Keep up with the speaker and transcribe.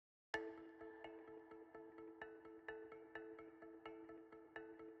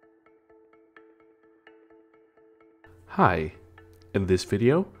Hi, in this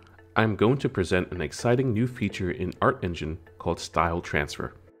video, I'm going to present an exciting new feature in ArtEngine called Style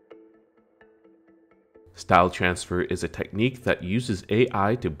Transfer. Style Transfer is a technique that uses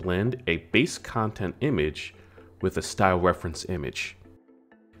AI to blend a base content image with a style reference image.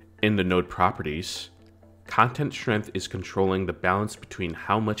 In the node properties, content strength is controlling the balance between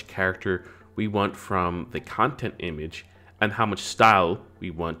how much character we want from the content image and how much style we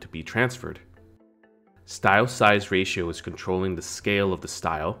want to be transferred. Style size ratio is controlling the scale of the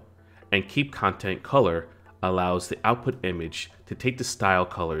style, and keep content color allows the output image to take the style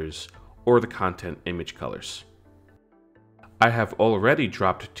colors or the content image colors. I have already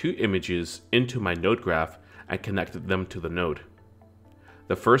dropped two images into my node graph and connected them to the node.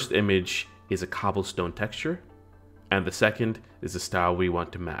 The first image is a cobblestone texture, and the second is the style we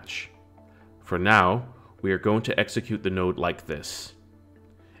want to match. For now, we are going to execute the node like this.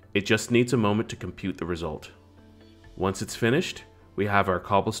 It just needs a moment to compute the result. Once it's finished, we have our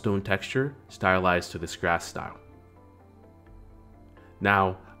cobblestone texture stylized to this grass style.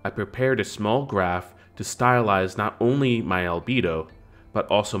 Now, I prepared a small graph to stylize not only my albedo, but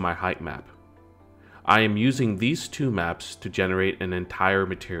also my height map. I am using these two maps to generate an entire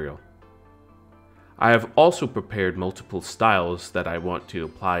material. I have also prepared multiple styles that I want to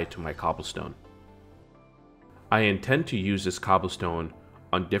apply to my cobblestone. I intend to use this cobblestone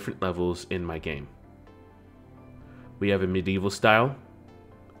on different levels in my game. We have a medieval style,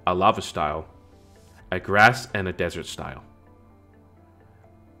 a lava style, a grass and a desert style.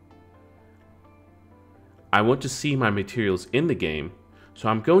 I want to see my materials in the game, so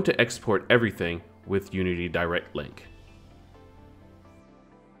I'm going to export everything with Unity Direct Link.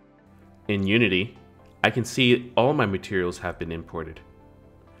 In Unity, I can see all my materials have been imported.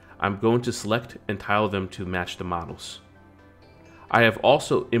 I'm going to select and tile them to match the models. I have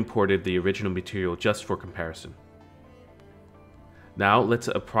also imported the original material just for comparison. Now let's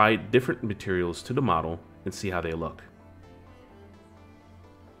apply different materials to the model and see how they look.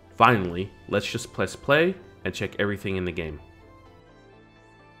 Finally, let's just press play and check everything in the game.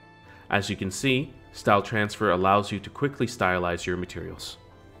 As you can see, Style Transfer allows you to quickly stylize your materials.